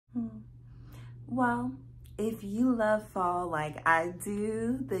Well, if you love fall like I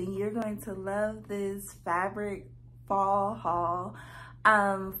do, then you're going to love this fabric fall haul.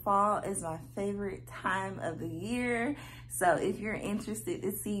 Fall is my favorite time of the year. So if you're interested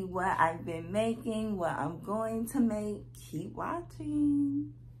to see what I've been making, what I'm going to make, keep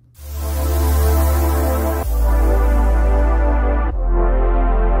watching.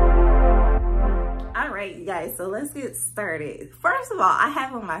 All right, you guys, so let's get started. First of all, I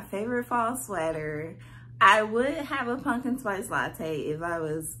have on my favorite fall sweater. I would have a pumpkin spice latte if I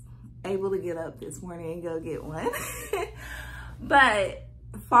was able to get up this morning and go get one. But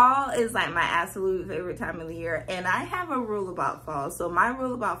fall is like my absolute favorite time of the year. And I have a rule about fall. So my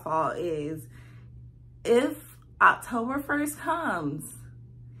rule about fall is if October 1st comes,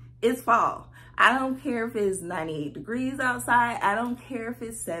 it's fall. I don't care if it's 98 degrees outside. I don't care if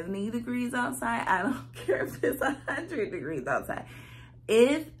it's 70 degrees outside. I don't care if it's 100 degrees outside.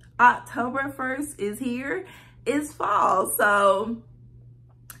 If October 1st is here, it's fall. So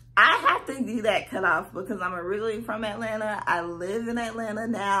I have to do that cutoff because I'm originally from Atlanta. I live in Atlanta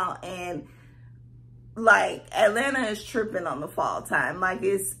now, and like Atlanta is tripping on the fall time. Like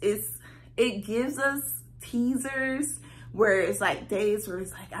it gives us teasers where it's like days where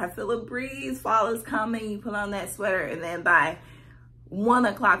it's like, I feel a breeze, fall is coming, you put on that sweater, and then by 1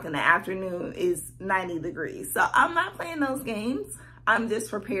 o'clock in the afternoon is 90 degrees. So I'm not playing those games. I'm just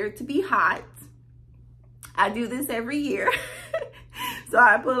prepared to be hot. I do this every year. So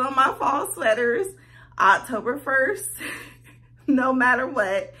I put on my fall sweaters October 1st, no matter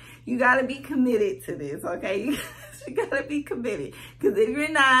what. You gotta be committed to this, okay? You gotta be committed. Because if you're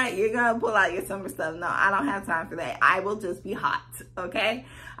not, you're gonna pull out your summer stuff. No, I don't have time for that. I will just be hot, okay?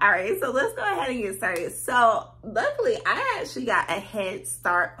 All right, so let's go ahead and get started. So luckily, I actually got a head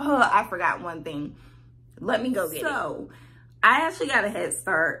start. Oh, I forgot one thing. Let me go get it. So I actually got a head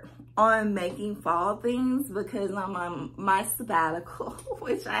start on making fall things because I'm on my sabbatical,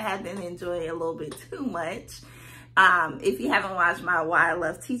 which I have been enjoying a little bit too much. If you haven't watched my Why I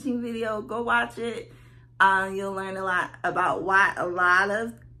Love Teaching video, go watch it. You'll learn a lot about why a lot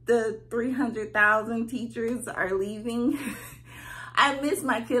of the 300,000 teachers are leaving. I miss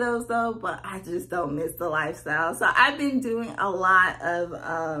my kiddos though, but I just don't miss the lifestyle. So I've been doing a lot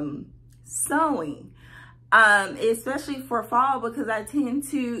of sewing, especially for fall, because I tend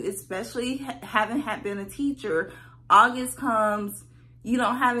to, especially having been a teacher, August comes, you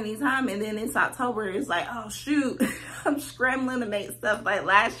don't have any time, and then it's October, it's like, oh shoot, I'm scrambling to make stuff. Like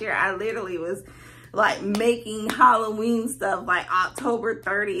last year, I literally was like making Halloween stuff like October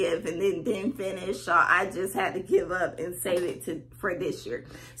 30th and then didn't finish. So I just had to give up and save it for this year.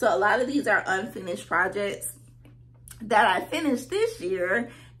 So a lot of these are unfinished projects that I finished this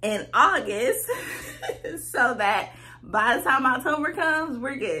year in August so that by the time October comes,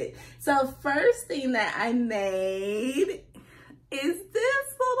 we're good. So first thing that I made is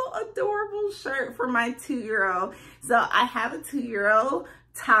this little adorable shirt for my 2-year-old. So I have a 2-year-old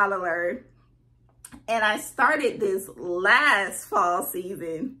toddler, and I started this last fall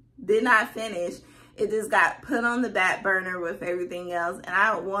season, did not finish. It just got put on the back burner with everything else, and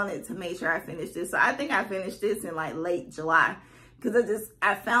I wanted to make sure I finished this. So I think I finished this in like late July because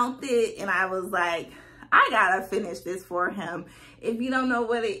I found it and I was like, I gotta finish this for him. If you don't know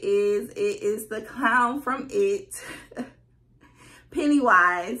what it is the clown from It,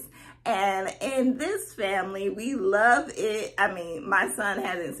 Pennywise. And in this family, we love it. I mean, my son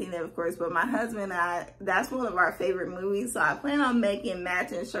hasn't seen it, of course, but my husband and I, that's one of our favorite movies. So I plan on making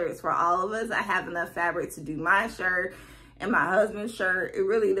matching shirts for all of us. I have enough fabric to do my shirt and my husband's shirt. It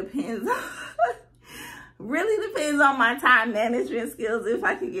really depends. Really depends on my time management skills if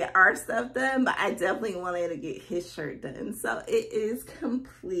I could get our stuff done. But I definitely wanted to get his shirt done. So it is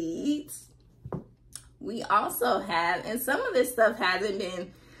complete. We also have, and some of this stuff hasn't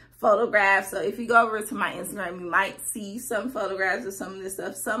been photographs, so if you go over to my Instagram, you might see some photographs of some of this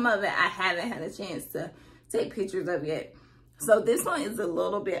stuff. Some of it I haven't had a chance to take pictures of yet. So this one is a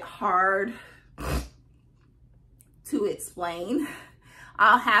little bit hard to explain.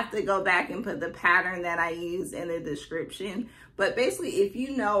 I'll have to go back and put the pattern that I use in the description. But basically, if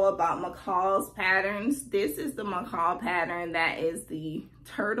you know about McCall's patterns, this is the McCall pattern. That is the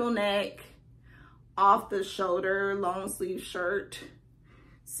turtleneck, off the shoulder, long sleeve shirt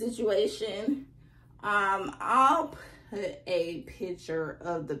situation. I'll put a picture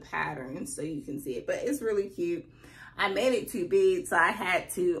of the pattern so you can see it, but it's really cute. I made it too big, so I had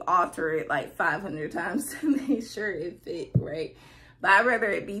to alter it like 500 times to make sure it fit right. But I'd rather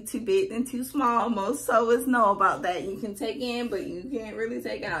it be too big than too small. Most sewers know about that. You can take in, but you can't really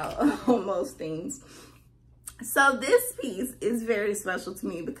take out on most things. So this piece is very special to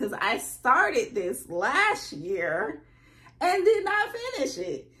me because I started this last year and did not finish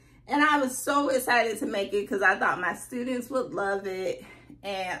it. And I was so excited to make it because I thought my students would love it.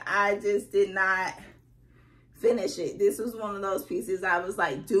 And I just did not finish it. This was one of those pieces I was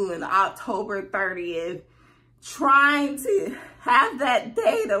like doing October 30th, trying to have that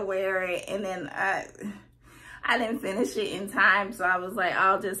day to wear it. And then I didn't finish it in time, so I was like,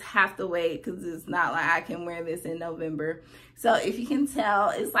 I'll just have to wait because it's not like I can wear this in November. So if you can tell,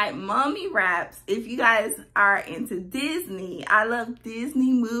 it's like mommy wraps. If you guys are into Disney, I love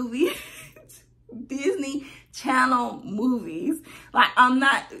Disney movies, Disney Channel movies. Like, I'm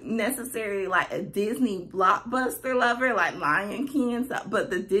not necessarily like a Disney blockbuster lover, like Lion King and stuff,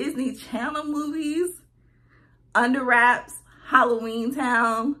 but the Disney Channel movies, Under Wraps, Halloween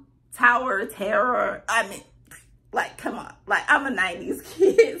Town, Tower of Terror, I mean, like, come on. Like, I'm a 90s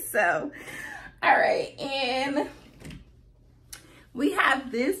kid, so. All right, and we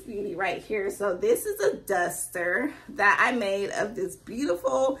have this beauty right here. So this is a duster that I made of this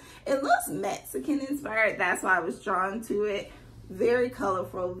beautiful, it looks Mexican inspired. That's why I was drawn to it. Very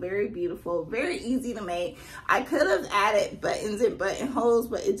colorful, very beautiful, very easy to make. I could have added buttons and buttonholes,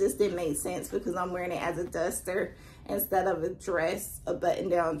 but it just didn't make sense because I'm wearing it as a duster instead of a dress, a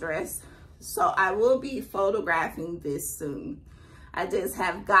button-down dress. So I will be photographing this soon. I just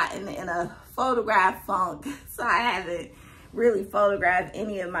have gotten in a photograph funk, so I haven't really photographed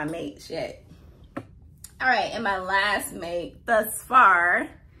any of my mates yet. All right, and my last mate thus far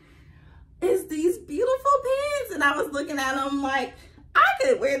is these beautiful pants. And I was looking at them like, I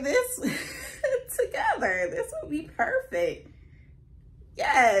could wear this together. This would be perfect.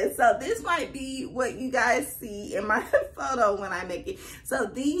 Yeah, so this might be what you guys see in my photo when I make it. So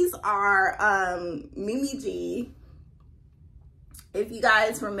these are Mimi G. If you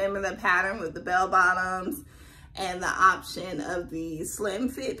guys remember the pattern with the bell bottoms and the option of the slim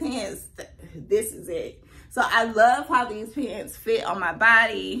fit pants, this is it. So I love how these pants fit on my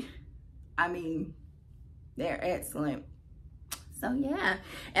body. I mean, they're excellent. So yeah,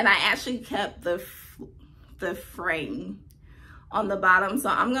 and I actually kept the frame on the bottom, so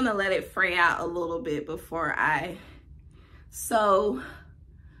I'm gonna let it fray out a little bit before I sew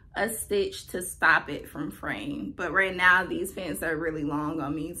a stitch to stop it from fraying. But right now these pants are really long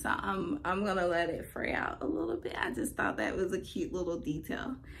on me, so I'm gonna let it fray out a little bit. I just thought that was a cute little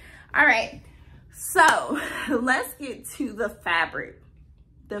detail. All right, so let's get to the fabric.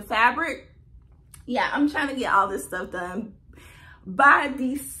 The fabric, yeah, I'm trying to get all this stuff done by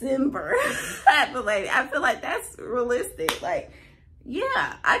December. I feel like that's realistic. Like,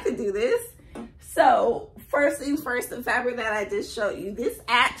 yeah, I could do this. So first things first, the fabric that I just showed you, this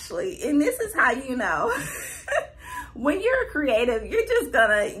actually, and this is how you know, when you're creative, you're just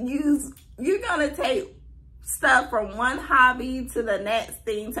you're gonna take stuff from one hobby to the next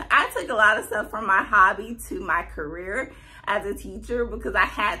thing. So I took a lot of stuff from my hobby to my career as a teacher because I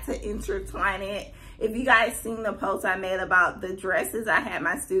had to intertwine it. If you guys seen the post I made about the dresses I had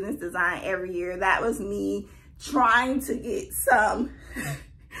my students design every year, that was me trying to get some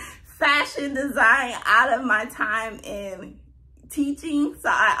fashion design out of my time in teaching. So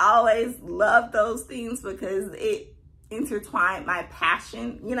I always loved those things because it intertwined my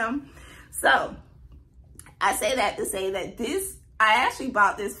passion, you know? So I say that to say that I actually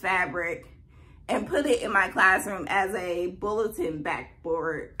bought this fabric and put it in my classroom as a bulletin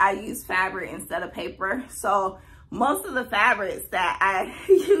backboard. I use fabric instead of paper. So most of the fabrics that I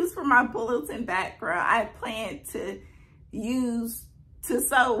use for my bulletin background, I plan to use to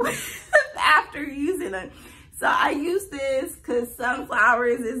sew after using it. So I use this because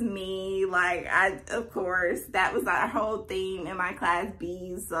sunflowers is me. Like, of course, that was our whole theme in my class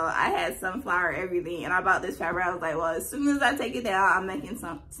B's. So I had sunflower everything, and I bought this fabric. I was like, well, as soon as I take it down, I'm making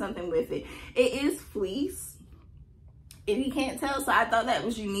something with it. It is fleece, if you can't tell. So I thought that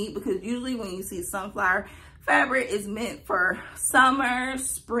was unique because usually when you see sunflower fabric, it's meant for summer,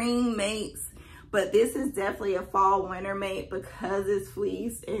 spring mates. But this is definitely a fall winter mate because it's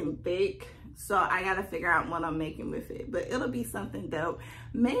fleece and thick. So I gotta figure out what I'm making with it, but it'll be something dope.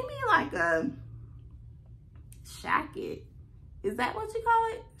 Maybe like a jacket. Is that what you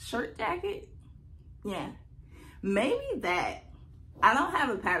call it? Shirt jacket? Yeah, maybe that. I don't have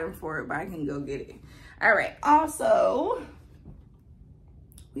a pattern for it, but I can go get it. All right, also,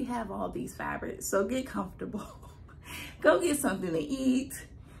 we have all these fabrics, so get comfortable. Go get something to eat,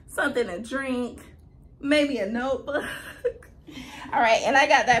 something to drink, maybe a notebook. All right, and I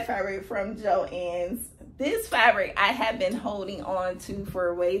got that fabric from Joann's. This fabric I have been holding on to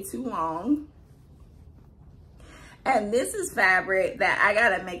for way too long. And this is fabric that I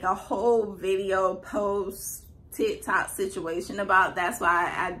gotta make a whole video post TikTok situation about. That's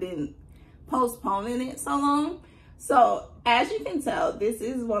why I've been postponing it so long. So as you can tell, this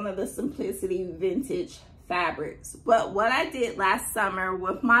is one of the Simplicity vintage fabrics. But what I did last summer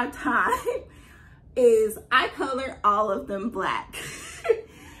with my time is I colored all of them black.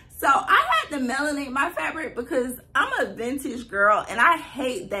 So I had to melanate my fabric because I'm a vintage girl, and I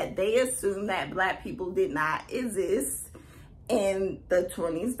hate that they assume that black people did not exist in the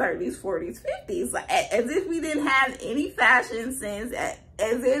 20s, 30s, 40s, 50s. Like, as if we didn't have any fashion sense, as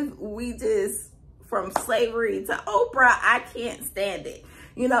if we just, from slavery to Oprah, I can't stand it.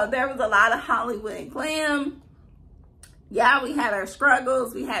 You know, there was a lot of Hollywood and glam. Yeah, we had our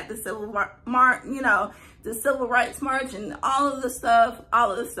struggles. We had the civil rights march and all of the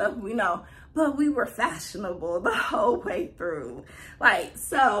stuff we know. But we were fashionable the whole way through. Like,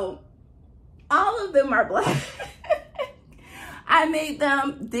 so all of them are black. I made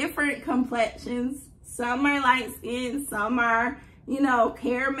them different complexions. Some are light skin, some are, you know,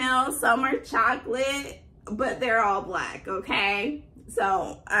 caramel, some are chocolate, but they're all black, okay?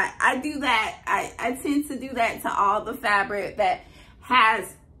 So I do that. I tend to do that to all the fabric that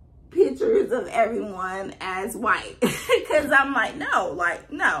has pictures of everyone as white. Because I'm like,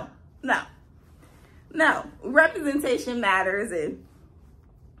 no, representation matters. And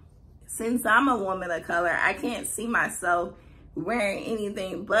since I'm a woman of color, I can't see myself wearing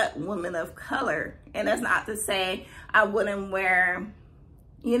anything but women of color. And that's not to say I wouldn't wear,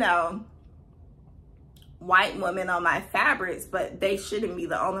 you know, white women on my fabrics, but they shouldn't be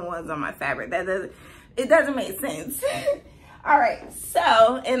the only ones on my fabric. It doesn't make sense. All right,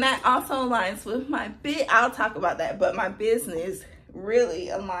 so, and that also aligns with my I'll talk about that, but my business really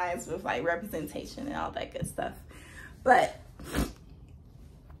aligns with like representation and all that good stuff. But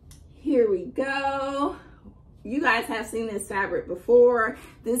here we go. You guys have seen this fabric before.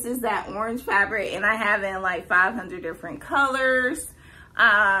 This is that orange fabric, and I have it in like 500 different colors.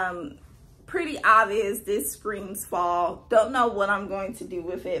 Pretty obvious, this screams fall. Don't know what I'm going to do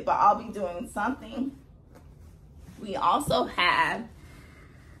with it, but I'll be doing something. We also have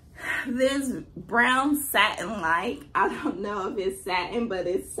this brown satin-like. I don't know if it's satin, but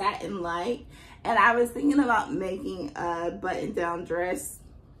it's satin-like. And I was thinking about making a button-down dress,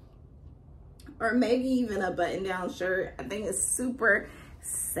 or maybe even a button-down shirt. I think it's super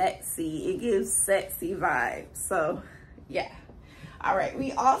sexy. It gives sexy vibes. So yeah. All right,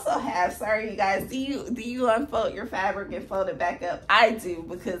 we also have, sorry you guys, do you unfold your fabric and fold it back up? I do,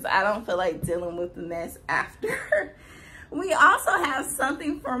 because I don't feel like dealing with the mess after. We also have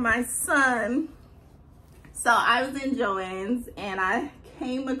something for my son. So I was in Joann's and I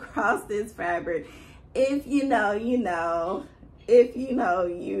came across this fabric. If you know, you know. If you know,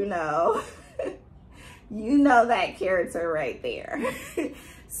 you know. You know that character right there.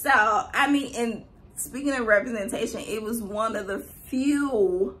 So, I mean, and speaking of representation, it was one of the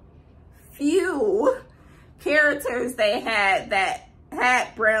few characters they had that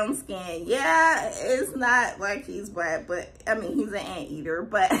had brown skin. Yeah, it's not like he's black, but I mean, he's an anteater,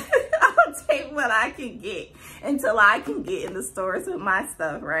 but I'll take what I can get until I can get in the stores with my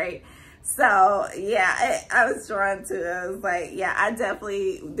stuff, right? So yeah, I was drawn to it. I was like, yeah, I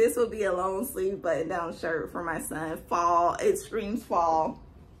definitely, this would be a long sleeve button down shirt for my son. Fall, it screams fall.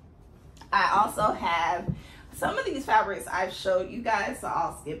 I also have some of these fabrics I've showed you guys, so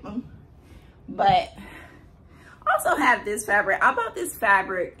I'll skip them. But also have this fabric. I bought this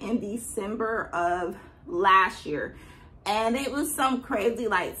fabric in December of last year, and it was some crazy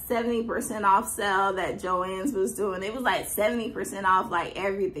like 70% off sale that Joann's was doing. It was like 70% off like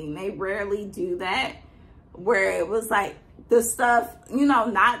everything. They rarely do that, where it was like the stuff, you know,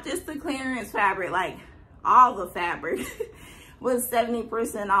 not just the clearance fabric, like all the fabric was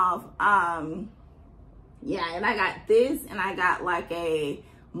 70% off. Yeah, and I got this, and I got like a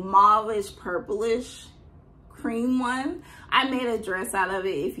mauvish purplish cream one. I made a dress out of it.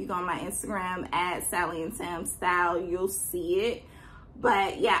 If you go on my Instagram at Sallie and Sam Style, you'll see it.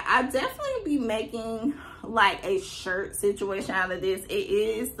 But yeah, I'll definitely be making like a shirt situation out of this. It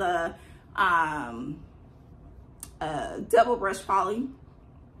is the double brush poly,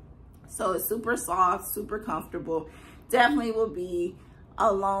 so it's super soft, super comfortable. Definitely will be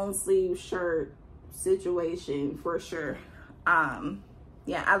a long sleeve shirt situation for sure.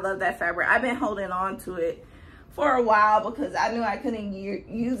 Yeah, I love that fabric. I've been holding on to it for a while because I knew I couldn't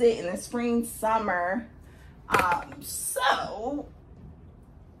use it in the spring, summer. So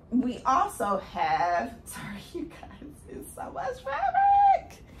we also have, sorry you guys, it's so much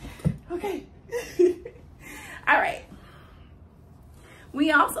fabric. Okay. All right.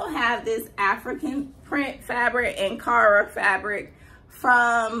 We also have this African print fabric and Cara fabric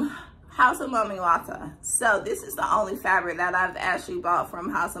from House of Mommy Wata. So this is the only fabric that I've actually bought from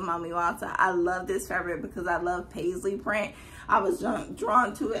House of Mommy Wata. I love this fabric because I love paisley print. I was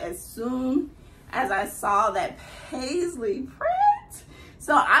drawn to it as soon as I saw that paisley print.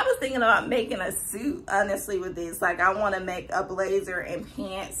 So I was thinking about making a suit, honestly, with this. Like, I want to make a blazer and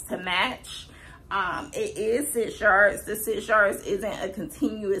pants to match. It is 6 yards. The 6 yards isn't a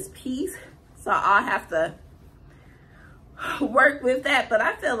continuous piece, so I'll have to work with that, but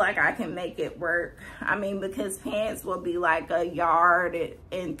I feel like I can make it work. I mean, because pants will be like 1 yard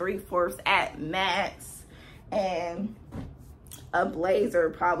and 3/4 at max, and a blazer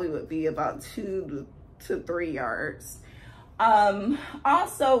probably would be about 2 to 3 yards.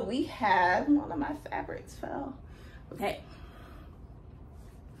 Also, we have, one of my fabrics fell. Okay.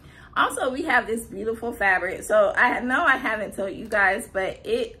 Also, we have this beautiful fabric. So I know I haven't told you guys, but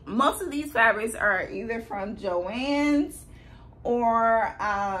most of these fabrics are either from Joann's or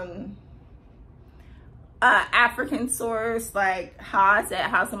African source, like how I said,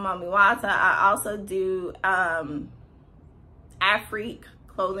 House of Mommy Wata. I also do Afrique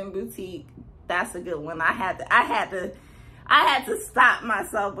Clothing Boutique. That's a good one. I had to stop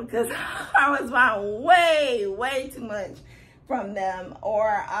myself because I was buying way too much from them.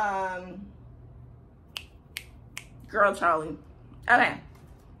 Or Girl Charlie. Okay.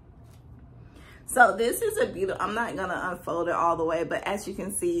 So this is a beautiful, I'm not gonna unfold it all the way, but as you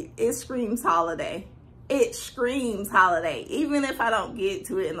can see, it screams holiday. It screams holiday. Even if I don't get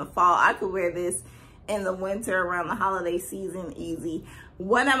to it in the fall, I could wear this in the winter around the holiday season easy.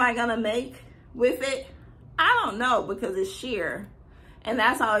 What am I gonna make with it? I don't know, because it's sheer. And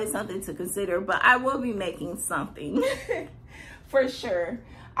that's always something to consider, but I will be making something for sure.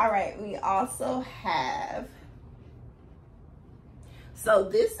 All right, we also have, so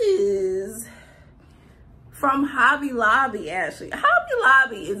this is from Hobby Lobby, actually. Hobby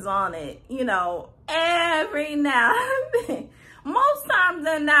Lobby is on it, you know, every now and then. Most times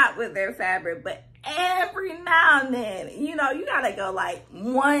they're not with their fabric, but every now and then, you know, you gotta go like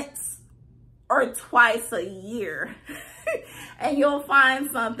once or twice a year and you'll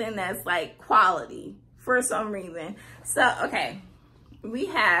find something that's like quality for some reason. So, okay, we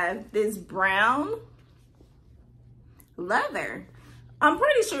have this brown leather. I'm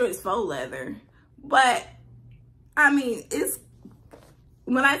pretty sure it's faux leather, but I mean, it's,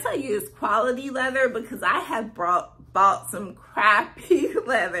 when I tell you it's quality leather, because I have bought some crappy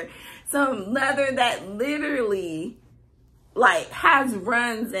leather, some leather that literally like has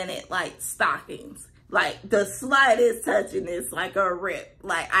runs in it like stockings. Like the slightest touch in it's like a rip.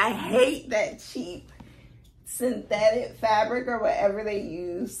 Like, I hate that cheap synthetic fabric or whatever they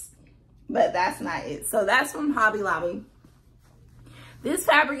use, but that's not it. So that's from Hobby Lobby. This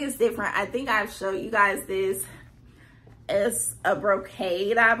fabric is different. I think I've showed you guys this. It's a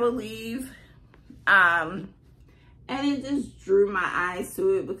brocade, I believe. And it just drew my eyes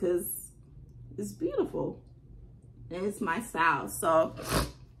to it because it's beautiful. And it's my style. So,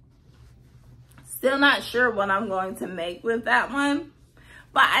 still not sure what I'm going to make with that one.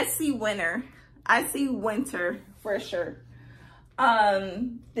 But I see winter. I see winter for sure.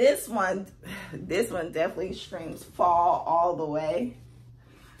 This one definitely screams fall all the way.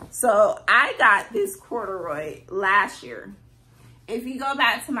 So I got this corduroy last year. If you go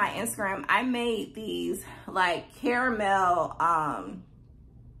back to my Instagram, I made these like caramel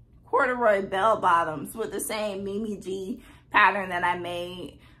corduroy bell bottoms with the same Mimi G pattern that I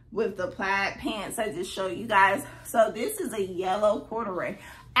made with the plaid pants I just showed you guys. So this is a yellow corduroy.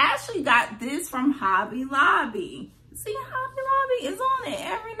 I actually got this from Hobby Lobby. See, Hobby Lobby is on it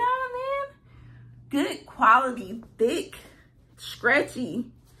every now and then. Good quality, thick, stretchy.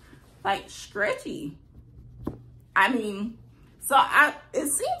 Like stretchy. I mean, so it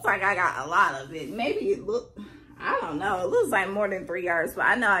seems like I got a lot of it. Maybe it look, I don't know, it looks like more than 3 yards, but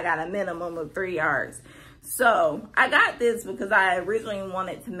I know I got a minimum of 3 yards. So I got this because I originally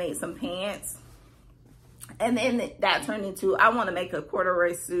wanted to make some pants, and then that turned into, I want to make a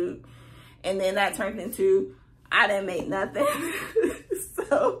corduroy suit, and then that turned into, I didn't make nothing.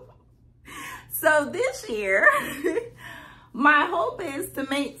 so this year my hope is to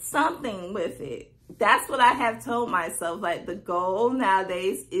make something with it. That's what I have told myself. Like, the goal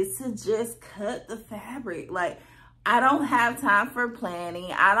nowadays is to just cut the fabric. Like, I don't have time for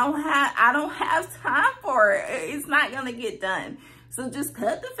planning. I don't have time for it. It's not gonna get done. So just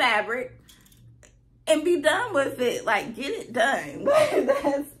cut the fabric and be done with it. Like, get it done.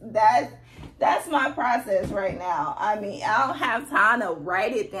 That's my process right now. I mean, I don't have time to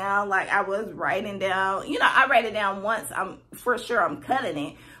write it down like I was writing down. You know, I write it down once. I'm for sure I'm cutting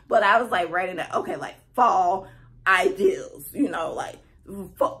it. But I was like writing down, okay, like fall ideals, you know, like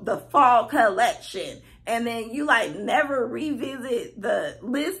the fall collection. And then you like never revisit the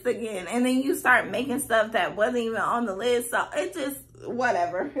list again. And then you start making stuff that wasn't even on the list. So it just,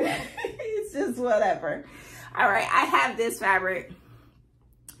 whatever. It's just whatever. All right, I have this fabric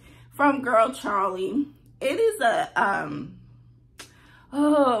from Girl Charlie. It is a,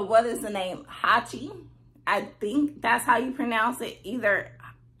 what is the name? Hachi. I think that's how you pronounce it. Either,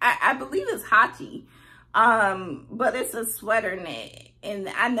 I believe it's Hachi. But it's a sweater knit. And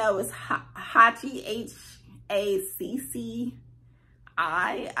I know it's Hachi, H-A-C-C-I,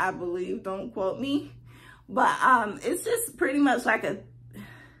 I believe, don't quote me. But it's just pretty much like a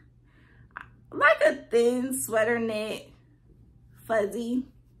thin sweater knit, fuzzy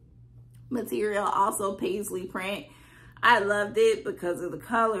material, also paisley print. I loved it because of the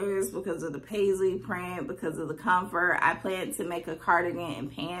colors, because of the paisley print, because of the comfort. I planned to make a cardigan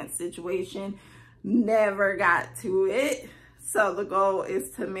and pants situation. Never got to it. So the goal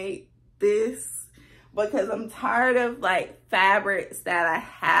is to make this because I'm tired of like fabrics that I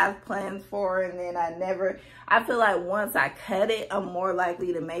have plans for and then I feel like once I cut it, I'm more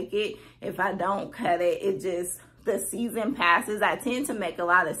likely to make it. If I don't cut it, the season passes. I tend to make a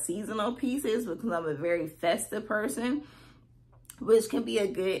lot of seasonal pieces because I'm a very festive person, which can be a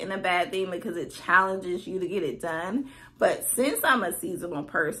good and a bad thing because it challenges you to get it done. But since I'm a seasonal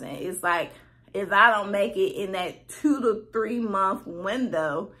person, it's like, if I don't make it in that 2 to 3 month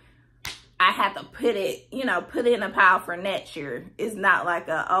window, I have to put it in a pile for next year. It's not like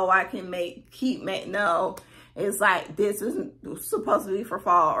I can keep making. No, it's like this is supposed to be for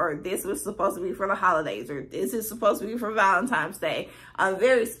fall, or this was supposed to be for the holidays, or this is supposed to be for Valentine's Day. I'm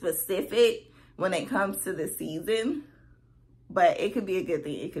very specific when it comes to the season, but it could be a good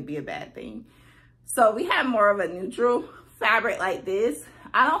thing. It could be a bad thing. So we have more of a neutral fabric like this.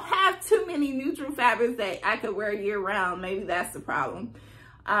 I don't have too many neutral fabrics that I could wear year round. Maybe that's the problem.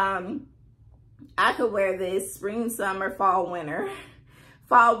 I could wear this spring, summer, fall, winter.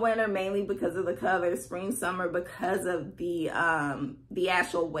 Fall, winter mainly because of the color. Spring, summer because of the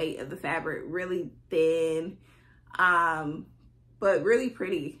actual weight of the fabric. Really thin, but really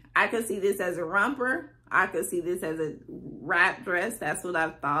pretty. I could see this as a romper. I could see this as a wrap dress. That's what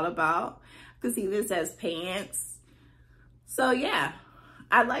I've thought about. I could see this as pants. So yeah.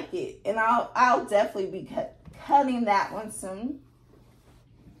 I like it, and I'll definitely be cutting that one soon.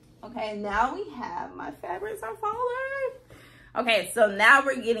 Okay, now we have my fabrics are falling. Okay, so now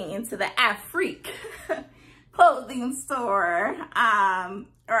we're getting into the Afrique clothing store,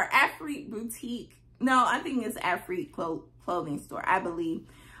 or Afrique boutique. No, I think it's Afrique clothing store, I believe.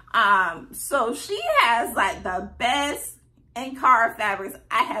 So she has like the best Ankara fabrics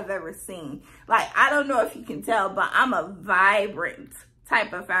I have ever seen. Like, I don't know if you can tell, but I'm a vibrant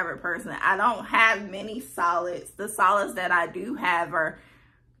type of fabric person. I don't have many solids. The solids that I do have are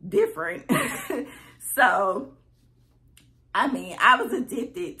different. So, I mean, I was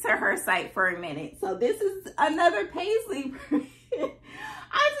addicted to her site for a minute. So this is another paisley print.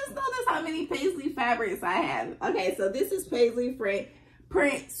 I just noticed how many paisley fabrics I have. Okay, so this is paisley print,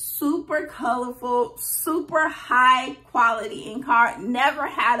 super colorful, super high quality Ankara. Never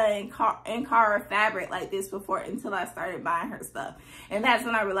had an Ankara fabric like this before until I started buying her stuff. And that's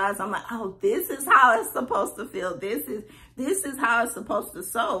when I realized, I'm like, oh, this is how it's supposed to feel. This is how it's supposed to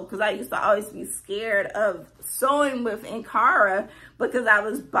sew. Because I used to always be scared of sewing with Ankara because I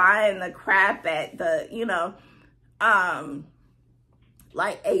was buying the crap at the,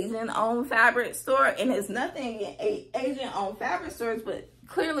 like Asian-owned fabric store, and it's nothing against Asian-owned fabric stores, but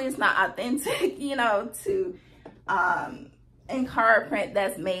clearly it's not authentic, to Ankara print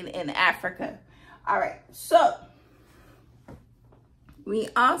that's made in Africa. All right, so we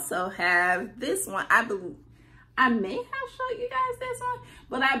also have this one. I believe I may have showed you guys this one,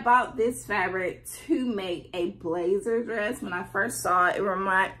 but I bought this fabric to make a blazer dress. When I first saw it, it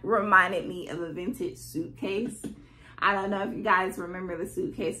reminded me of a vintage suitcase. I don't know if you guys remember the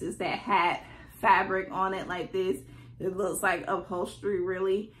suitcases that had fabric on it like this. It looks like upholstery,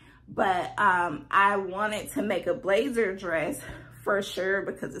 really. But I wanted to make a blazer dress for sure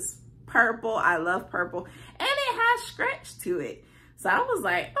because it's purple. I love purple. And it has stretch to it. So I was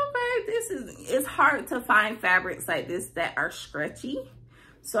like, okay, it's hard to find fabrics like this that are stretchy.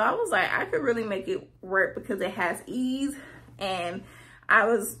 So I was like, I could really make it work because it has ease. And I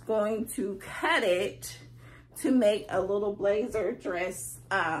was going to cut it to make a little blazer dress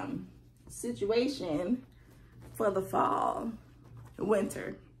situation for the fall,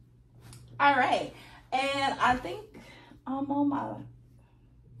 winter. All right, and I think I'm on my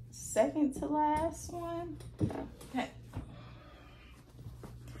second to last one. Okay.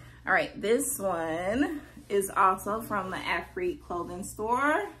 All right, this one is also from the Afrique clothing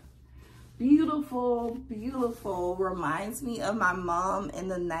store. Beautiful, beautiful. Reminds me of my mom in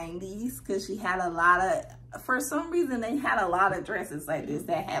the 90s because she had a lot of, for some reason, they had a lot of dresses like this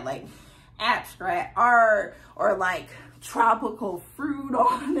that had like abstract art or like tropical fruit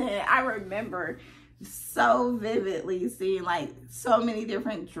on it. I remember so vividly seeing like so many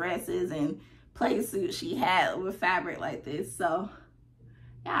different dresses and play suits she had with fabric like this. So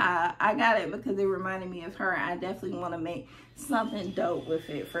yeah, I got it because it reminded me of her. I definitely want to make something dope with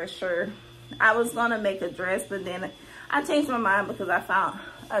it for sure. I was gonna make a dress, but then I changed my mind because I found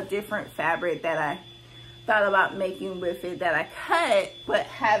a different fabric that I thought about making with it that I cut but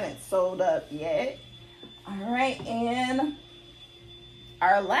haven't sewed up yet. All right, and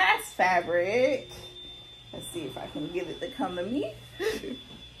our last fabric, let's see if I can get it to come to me.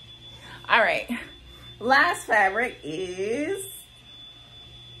 All right, last fabric is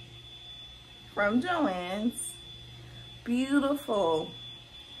from Joann's. Beautiful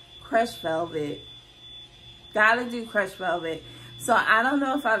crushed velvet. Gotta do crushed velvet. So I don't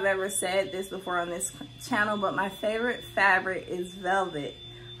know if I've ever said this before on this channel, but my favorite fabric is velvet.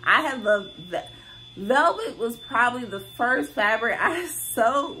 I have loved velvet. Was probably the first fabric I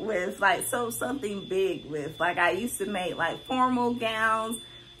sewed with, like sewed something big with. Like I used to make like formal gowns.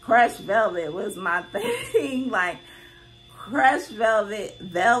 Crushed velvet was my thing. Like crushed velvet,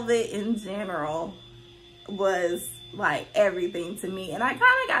 velvet in general was like everything to me. And I kind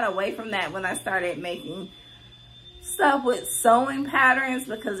of got away from that when I started making stuff with sewing patterns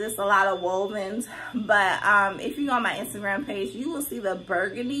because it's a lot of wovens. But if you go on my Instagram page, you will see the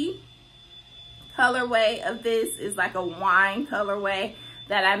burgundy colorway of this. Is like a wine colorway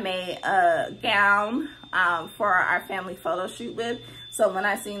that I made a gown for our family photo shoot with. So when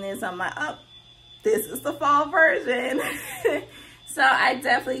I seen this, I'm like, oh, this is the fall version. So I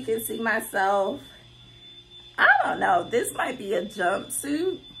definitely can see myself, I don't know, this might be a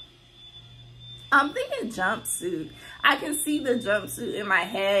jumpsuit. I'm thinking jumpsuit. I can see the jumpsuit in my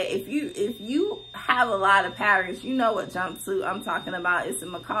head. If you have a lot of patterns, you know what jumpsuit I'm talking about. It's a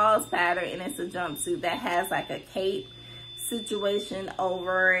McCall's pattern and it's a jumpsuit that has like a cape situation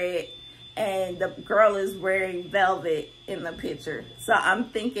over it. And the girl is wearing velvet in the picture. So I'm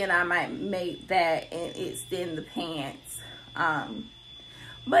thinking I might make that and extend the pants.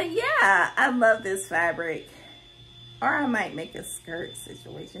 But yeah, I love this fabric. Or I might make a skirt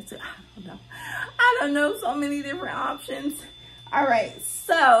situation too. I don't know. So many different options. All right,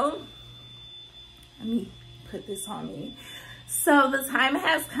 so let me put this on me. So the time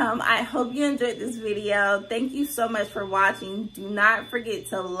has come. I hope you enjoyed this video. Thank you so much for watching. Do not forget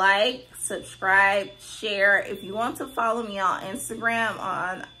to like, subscribe, share. If you want to follow me on Instagram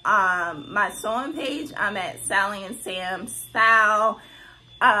on my sewing page, I'm at Sallie and Sam Style.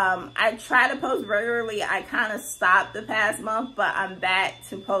 I try to post regularly. I kind of stopped the past month, but I'm back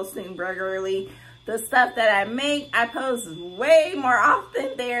to posting regularly. The stuff that I make, I post way more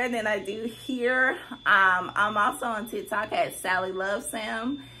often there than I do here. I'm also on TikTok at Sallie Loves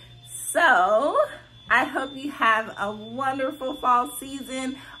Sam. So I hope you have a wonderful fall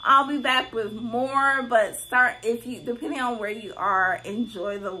season. I'll be back with more, but depending on where you are,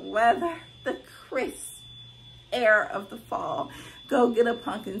 enjoy the weather, the crisp air of the fall. Go get a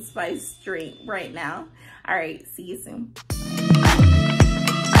pumpkin spice drink right now. All right, see you soon.